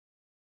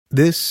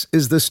This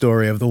is the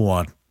story of the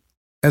one.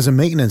 As a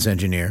maintenance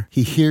engineer,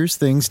 he hears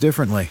things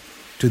differently.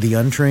 To the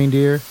untrained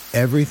ear,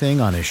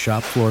 everything on his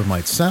shop floor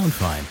might sound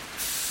fine,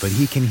 but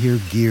he can hear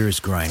gears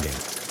grinding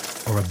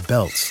or a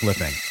belt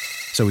slipping.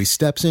 So he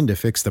steps in to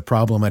fix the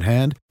problem at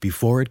hand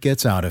before it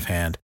gets out of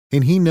hand.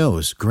 And he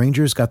knows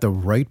Grainger's got the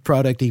right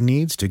product he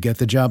needs to get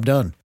the job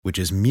done, which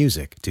is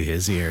music to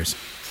his ears.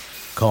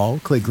 Call,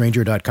 click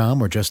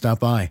Grainger.com, or just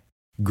stop by.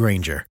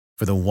 Grainger,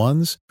 for the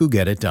ones who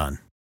get it done.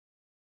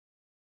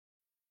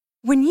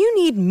 When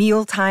you need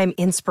mealtime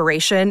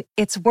inspiration,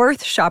 it's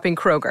worth shopping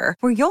Kroger,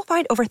 where you'll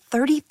find over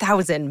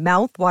 30,000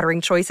 mouth-watering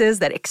choices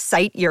that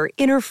excite your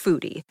inner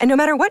foodie. And no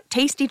matter what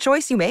tasty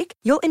choice you make,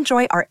 you'll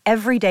enjoy our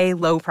everyday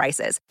low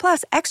prices,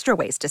 plus extra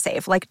ways to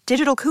save, like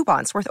digital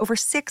coupons worth over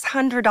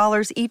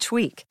 $600 each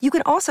week. You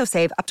can also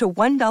save up to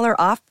 $1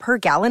 off per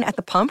gallon at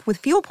the pump with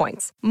fuel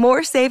points.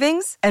 More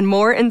savings and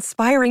more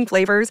inspiring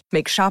flavors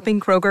make shopping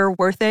Kroger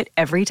worth it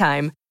every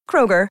time.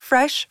 Kroger,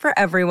 fresh for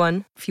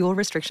everyone. Fuel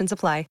restrictions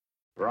apply.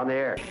 We're on the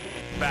air.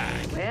 Back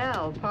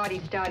Well,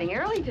 party's starting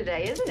early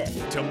today, isn't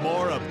it? to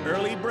more of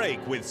Early Break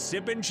with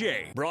Sip and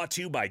Jay, brought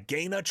to you by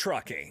Gaina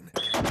Trucking.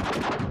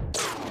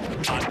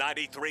 On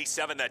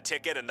 93.7 The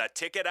Ticket and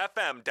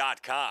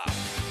theticketfm.com.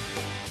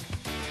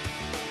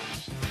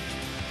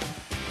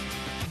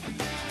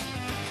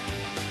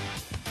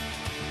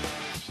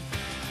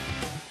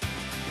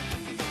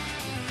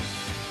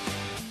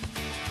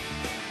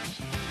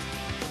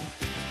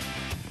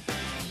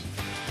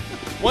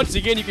 Once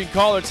again, you can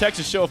call or text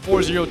the show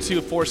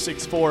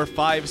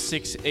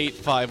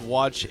 402-464-5685.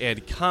 Watch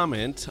and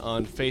comment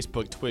on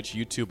Facebook, Twitch,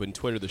 YouTube, and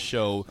Twitter. The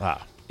show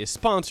is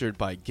sponsored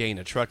by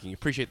Gaina Trucking.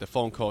 Appreciate the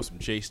phone calls from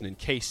Jason and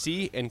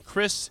KC and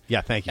Chris.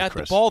 Yeah, thank you, at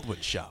Chris. the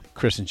Baldwin Shop.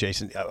 Chris and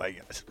Jason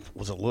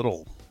was a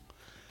little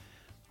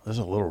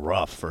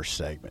rough first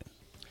segment.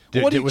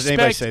 Was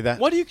anybody say that?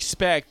 What do you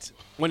expect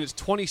when it's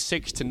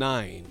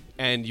 26-9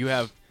 and you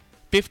have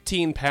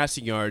 15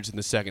 passing yards in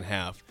the second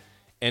half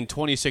and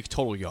 26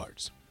 total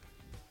yards?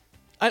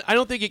 I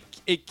don't think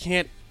it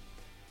can't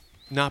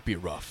not be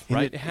rough,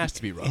 right? It has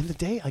to be rough. And the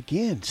day,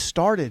 again,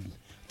 started.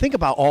 Think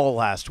about all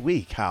last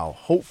week, how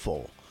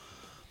hopeful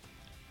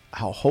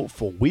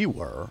we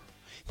were.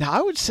 Now,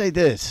 I would say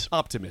this.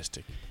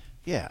 Optimistic.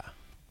 Yeah,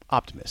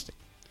 optimistic.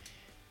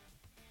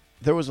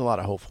 There was a lot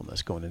of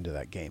hopefulness going into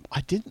that game.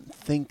 I didn't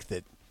think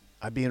that.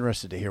 I'd be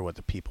interested to hear what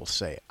the people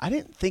say. I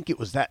didn't think it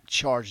was that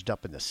charged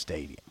up in the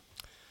stadium.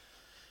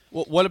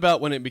 Well, what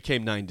about when it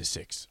became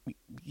 9-6?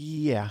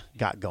 Yeah,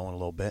 got going a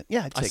little bit.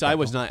 Yeah, I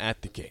was not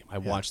at the game. I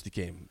watched the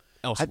game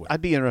elsewhere.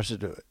 I'd be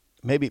interested to.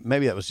 Maybe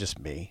that was just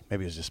me.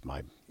 Maybe it was just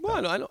my.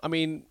 Well, I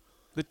mean,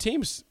 the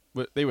teams,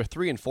 they were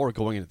 3-4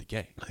 going into the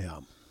game.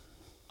 Yeah.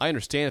 I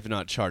understand if they're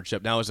not charged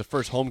up. Now, it was the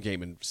first home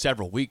game in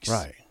several weeks.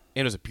 Right.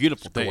 And it was a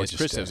beautiful day. As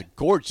Chris said, it was a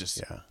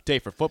gorgeous day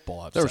for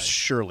football outside.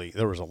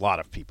 There was a lot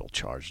of people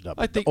charged up.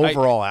 I think the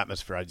overall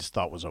atmosphere I just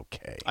thought was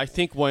okay. I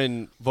think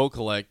when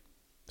Vokalek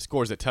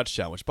scores that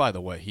touchdown, which, by the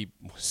way, he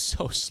was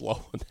so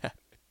slow on that.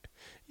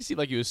 He seemed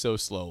like he was so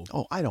slow.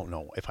 Oh, I don't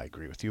know if I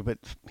agree with you, but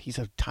he's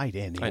a tight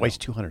end. He weighs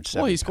 270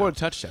 Well, he scored pounds.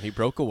 a touchdown. He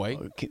broke away.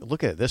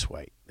 Look at it this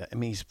way. I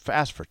mean, he's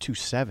fast for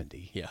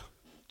 270. Yeah.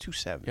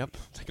 270. Yep.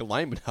 It's like a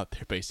lineman out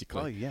there,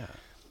 basically. Oh, yeah.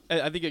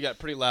 I think it got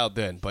pretty loud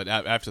then, but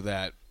after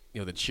that,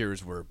 the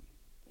cheers were...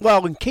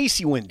 Well, when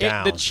Casey went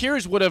down... The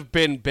cheers would have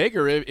been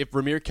bigger if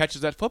Ramir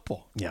catches that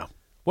football. Yeah.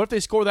 What if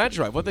they score that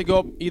drive? What if they go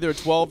up either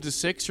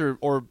 12-6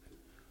 or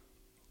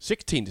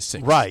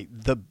 16-6? Right.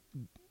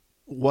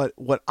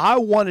 What I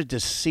wanted to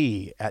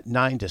see at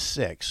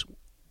 9-6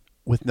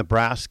 with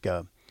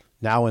Nebraska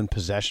now in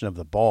possession of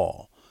the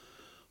ball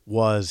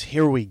was,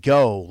 here we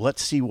go.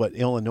 Let's see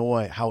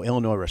how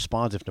Illinois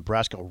responds if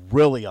Nebraska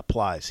really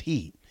applies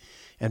heat.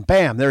 And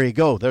bam, there you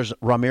go. There's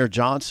Ramir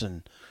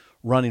Johnson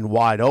running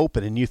wide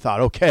open, and you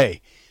thought,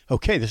 okay,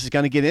 this is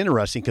going to get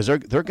interesting because they're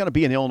going to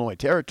be in Illinois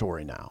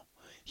territory now.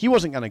 He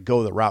wasn't going to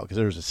go the route because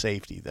there was a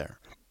safety there.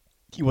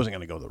 He wasn't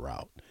going to go the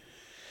route.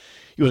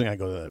 He wasn't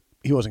going to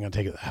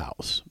take it to the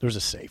house. There's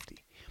a safety.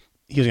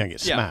 He was going to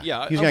get smacked.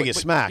 Yeah, he was going to get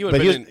smacked. But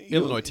in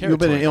Illinois territory. You've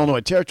been in Illinois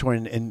territory,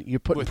 and you're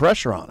putting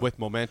pressure on him. With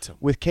momentum.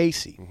 With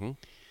Casey. Mm-hmm.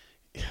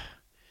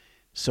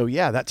 So,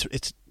 yeah,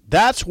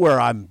 that's where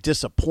I'm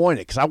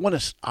disappointed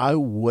because I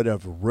would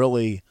have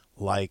really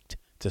liked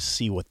to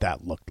see what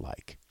that looked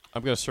like.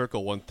 I'm going to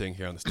circle one thing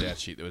here on the stat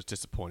sheet that was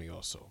disappointing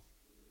also.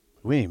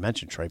 We didn't even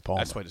mention Trey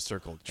Palmer. That's why I just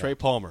circled. Yeah. Trey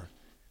Palmer,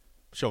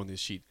 showing this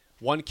sheet.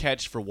 1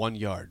 catch for 1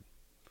 yard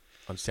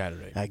on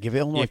Saturday. I give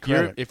Illinois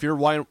credit. If you're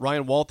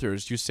Ryan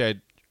Walters, you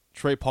said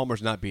Trey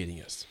Palmer's not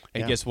beating us.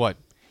 And guess what?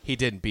 He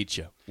didn't beat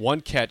you.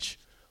 1 catch,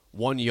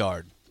 1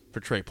 yard for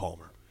Trey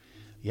Palmer.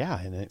 Yeah,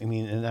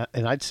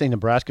 and I'd say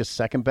Nebraska's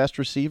second best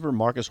receiver,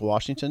 Marcus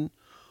Washington.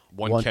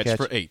 One catch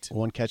for 8.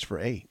 1 catch for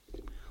 8.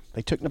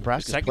 They took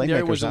Nebraska's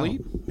secondary playmakers was out.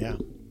 elite. Yeah,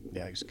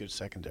 it's a good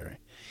secondary.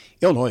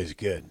 Illinois is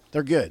good.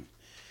 They're good.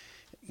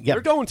 They're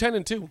going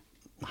 10-2.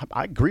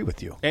 I agree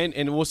with you.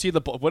 And we'll see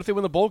what if they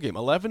win the bowl game?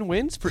 11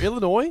 wins for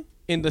Illinois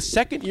in the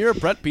second year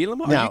of Brett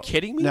Bielema? Are you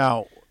kidding me?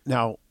 Now,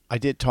 I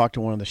did talk to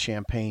one of the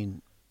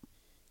Champaign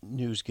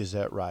News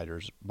Gazette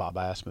writers, Bob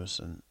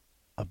Asmussen,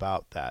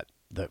 about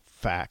the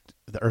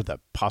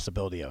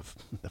possibility of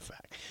the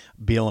fact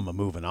Bielema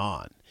moving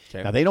on.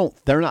 Okay. Now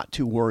they're not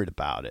too worried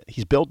about it.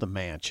 He's built a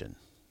mansion.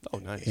 Oh,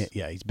 nice.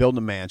 Yeah, he's building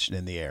a mansion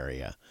in the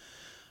area.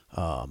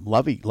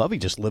 Lovey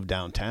just lived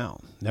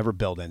downtown, never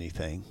built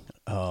anything.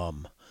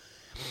 Bielema's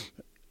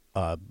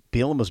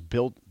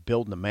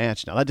building a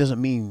mansion. Now that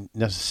doesn't mean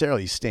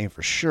necessarily he's staying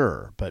for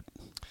sure, but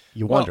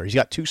you wonder. He's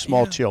got two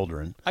small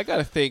children. I got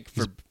to think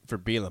for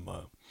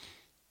Bielema.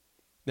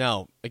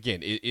 Now,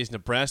 again, is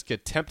Nebraska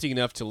tempting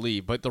enough to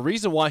leave? But the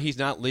reason why he's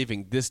not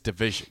leaving this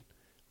division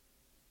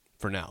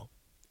for now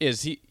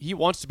is he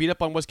wants to beat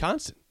up on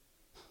Wisconsin.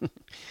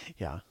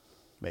 Yeah,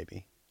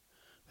 maybe.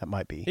 That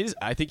might be.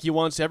 I think he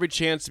wants every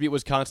chance to beat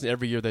Wisconsin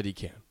every year that he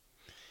can.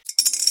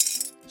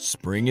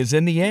 Spring is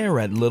in the air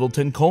at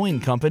Littleton Coin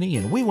Company,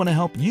 and we want to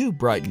help you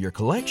brighten your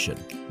collection.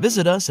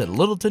 Visit us at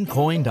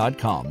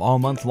littletoncoin.com all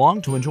month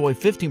long to enjoy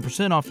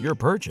 15% off your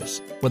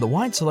purchase. With a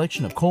wide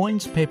selection of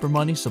coins, paper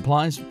money,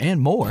 supplies, and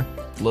more,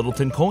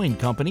 Littleton Coin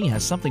Company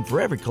has something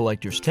for every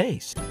collector's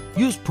taste.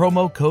 Use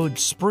promo code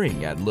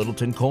SPRING at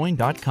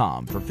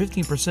littletoncoin.com for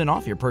 15%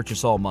 off your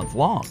purchase all month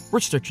long.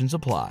 Restrictions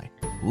apply.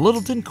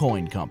 Littleton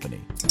Coin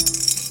Company.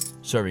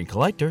 Serving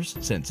collectors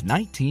since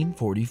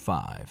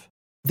 1945.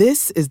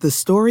 This is the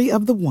story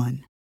of the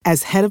one.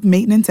 As head of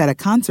maintenance at a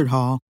concert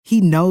hall,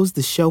 he knows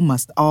the show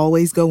must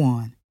always go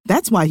on.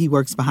 That's why he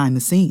works behind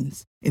the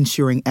scenes,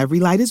 ensuring every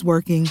light is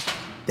working,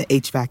 the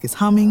HVAC is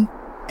humming,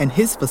 and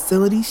his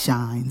facility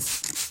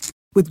shines.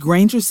 With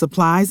Grainger's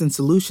supplies and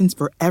solutions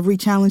for every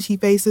challenge he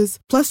faces,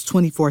 plus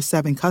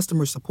 24/7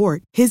 customer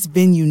support, his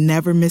venue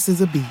never misses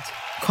a beat.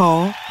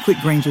 Call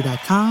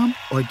quickgrainger.com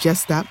or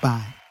just stop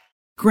by.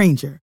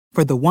 Grainger,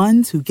 for the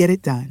ones who get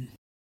it done.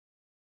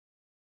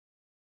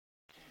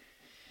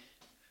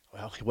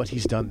 Well, what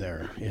he's done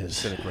there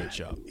is Done a great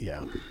job.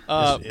 Yeah,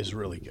 is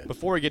really good.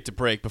 Before we get to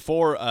break, you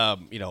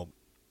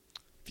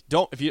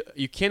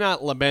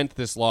cannot lament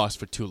this loss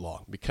for too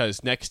long,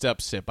 because next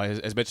up, Sip,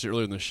 as mentioned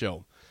earlier in the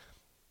show,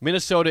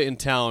 Minnesota in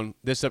town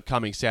this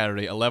upcoming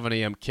Saturday, 11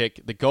 a.m.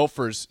 kick. The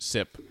Gophers,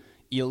 Sip,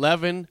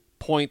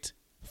 11-point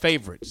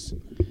favorites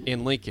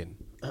in Lincoln,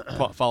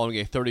 following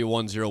a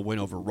 31-0 win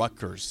over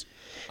Rutgers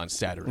on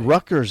Saturday.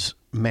 Rutgers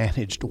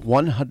managed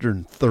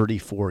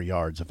 134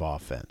 yards of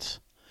offense.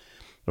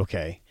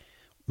 Okay.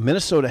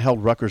 Minnesota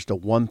held Rutgers to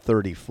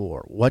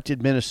 134. What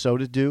did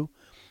Minnesota do?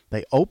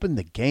 They opened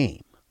the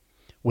game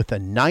with a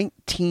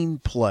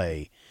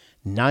 19-play,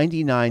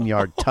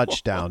 99-yard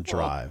touchdown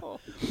drive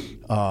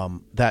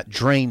that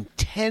drained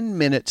 10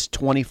 minutes,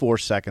 24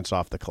 seconds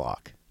off the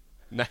clock.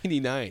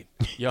 99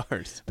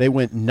 yards. They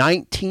went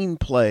 19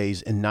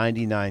 plays and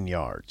 99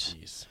 yards.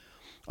 Jeez.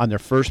 On their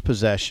first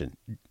possession.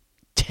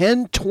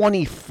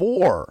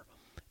 10:24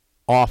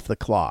 off the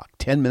clock.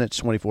 10 minutes,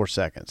 24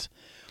 seconds.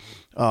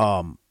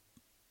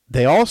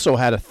 They also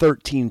had a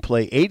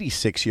 13-play,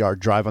 86-yard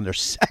drive on their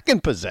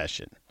second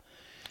possession.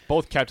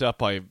 Both capped up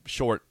by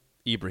short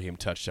Ibrahim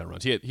touchdown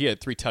runs. He had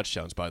 3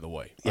 touchdowns, by the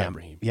way.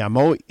 Ibrahim.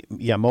 Mo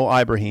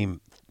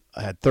Ibrahim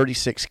had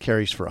 36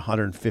 carries for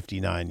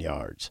 159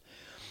 yards.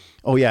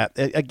 Oh yeah,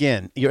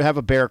 again, you have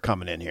a bear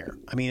coming in here.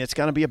 I mean, it's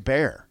going to be a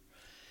bear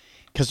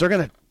because they're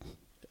going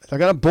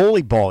to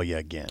bully ball you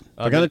again.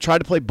 They're going to try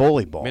to play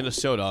bully ball.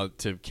 Minnesota,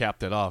 to cap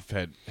that off,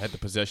 had the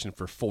possession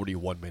for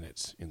 41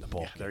 minutes in the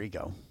ball. Yeah, there you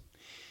go.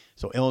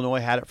 So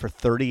Illinois had it for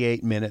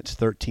 38 minutes,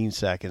 13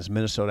 seconds.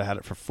 Minnesota had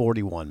it for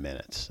 41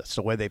 minutes. That's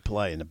the way they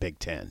play in the Big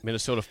Ten.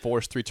 Minnesota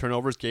forced 3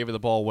 turnovers, gave the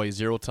ball away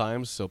 0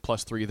 times, so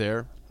 +3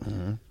 there.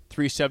 Mm-hmm.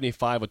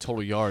 375 of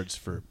total yards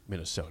for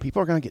Minnesota.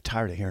 People are going to get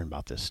tired of hearing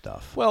about this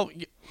stuff. Well,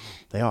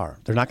 they are.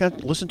 They're not going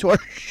to listen to our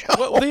show.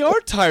 Well, they are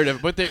tired of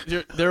it, but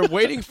they're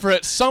waiting for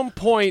at some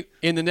point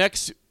in the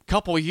next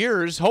couple of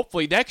years,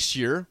 hopefully next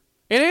year,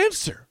 an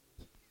answer.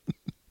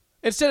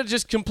 Instead of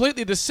just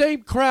completely the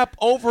same crap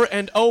over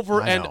and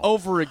over and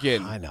over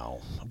again. I know.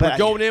 But we're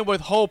going in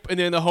with hope, and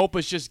then the hope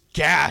is just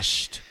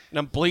gashed, and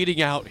I'm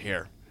bleeding out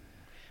here.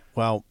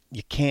 Well,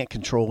 you can't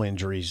control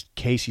injuries.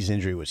 Casey's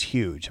injury was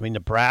huge. I mean,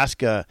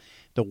 Nebraska,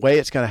 the way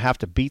it's going to have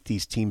to beat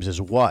these teams is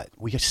what?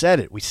 We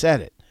said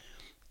it.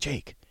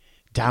 Jake,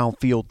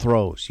 downfield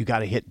throws. You got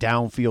to hit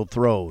downfield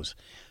throws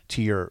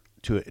to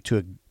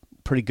a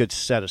pretty good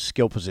set of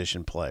skill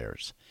position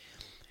players.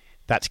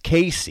 That's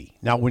Casey.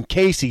 Now, when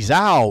Casey's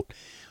out,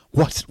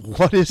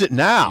 what is it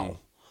now?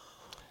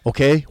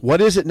 Okay,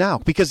 what is it now?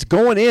 Because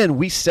going in,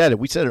 we said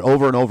it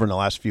over and over in the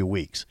last few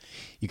weeks.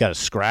 You got to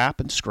scrap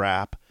and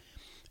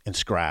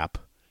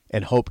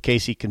hope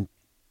Casey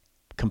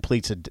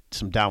completes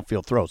some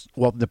downfield throws.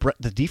 Well,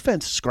 the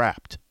defense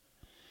scrapped.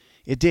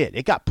 It did.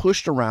 It got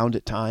pushed around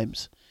at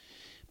times,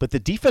 but the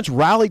defense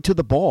rallied to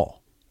the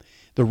ball.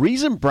 The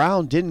reason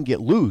Brown didn't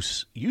get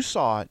loose, you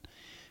saw it,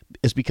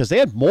 is because they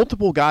had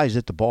multiple guys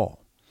at the ball.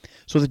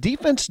 So the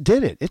defense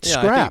did it. It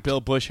scrapped. I think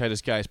Bill Bush had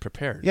his guys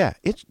prepared. Yeah,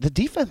 the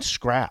defense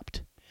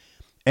scrapped.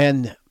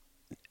 And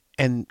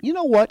you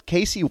know what?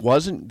 Casey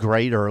wasn't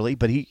great early,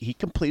 but he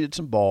completed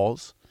some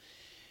balls.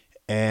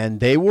 And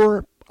they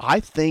were I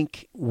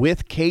think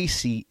with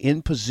Casey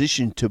in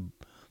position to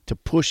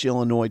push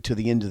Illinois to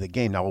the end of the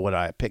game. Now, would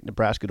I pick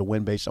Nebraska to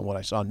win based on what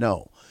I saw?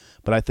 No.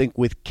 But I think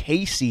with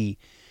Casey,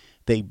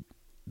 they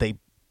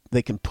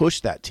can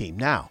push that team.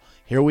 Now,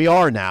 here we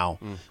are now.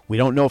 We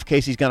don't know if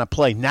Casey's going to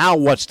play. Now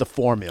what's the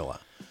formula?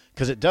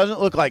 Because it doesn't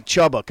look like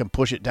Chubba can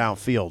push it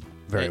downfield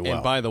very well.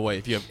 And by the way,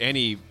 if you have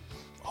any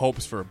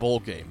hopes for a bowl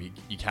game,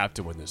 you have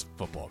to win this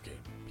football game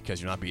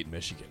because you're not beating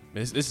Michigan.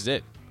 This is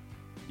it.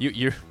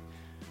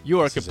 You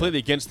are completely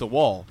against the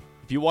wall.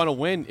 If you want to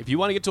win, if you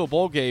want to get to a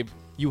bowl game,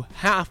 you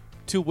have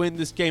to win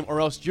this game or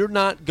else you're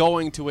not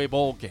going to a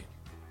bowl game.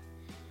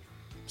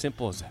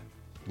 Simple as that.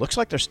 Looks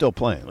like they're still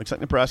playing. Looks like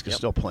Nebraska's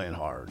still playing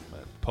hard.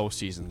 But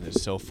postseason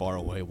is so far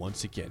away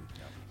once again.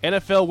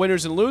 NFL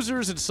winners and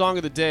losers and song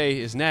of the day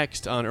is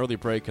next on Early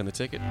Break on the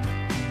Ticket.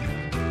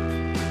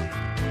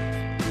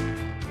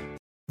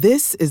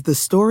 This is the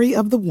story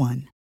of the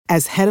one.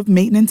 As head of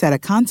maintenance at a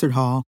concert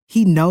hall,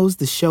 he knows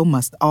the show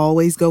must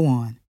always go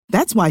on.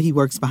 That's why he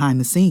works behind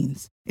the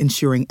scenes,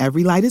 ensuring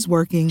every light is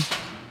working,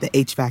 the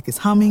HVAC is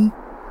humming,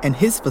 and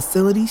his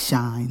facility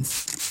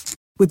shines.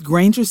 With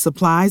Grainger's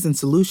supplies and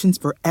solutions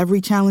for every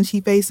challenge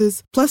he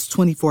faces, plus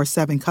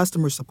 24/7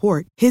 customer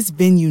support, his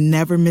venue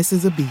never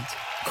misses a beat.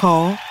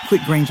 Call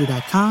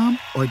quickgrainger.com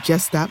or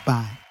just stop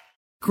by.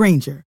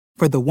 Grainger,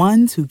 for the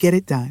ones who get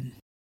it done.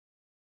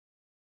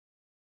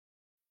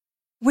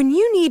 When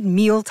you need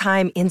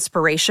mealtime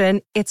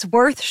inspiration, it's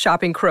worth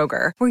shopping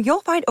Kroger, where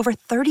you'll find over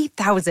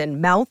 30,000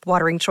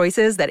 mouth-watering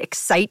choices that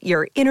excite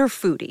your inner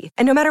foodie.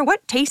 And no matter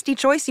what tasty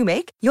choice you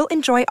make, you'll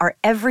enjoy our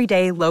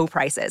everyday low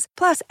prices,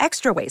 plus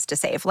extra ways to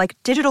save, like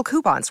digital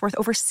coupons worth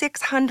over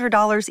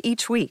 $600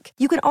 each week.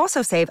 You can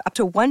also save up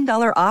to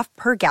 $1 off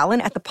per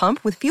gallon at the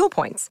pump with fuel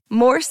points.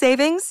 More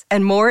savings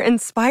and more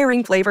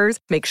inspiring flavors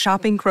make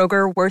shopping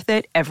Kroger worth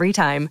it every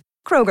time.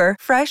 Kroger,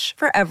 fresh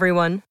for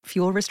everyone.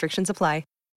 Fuel restrictions apply.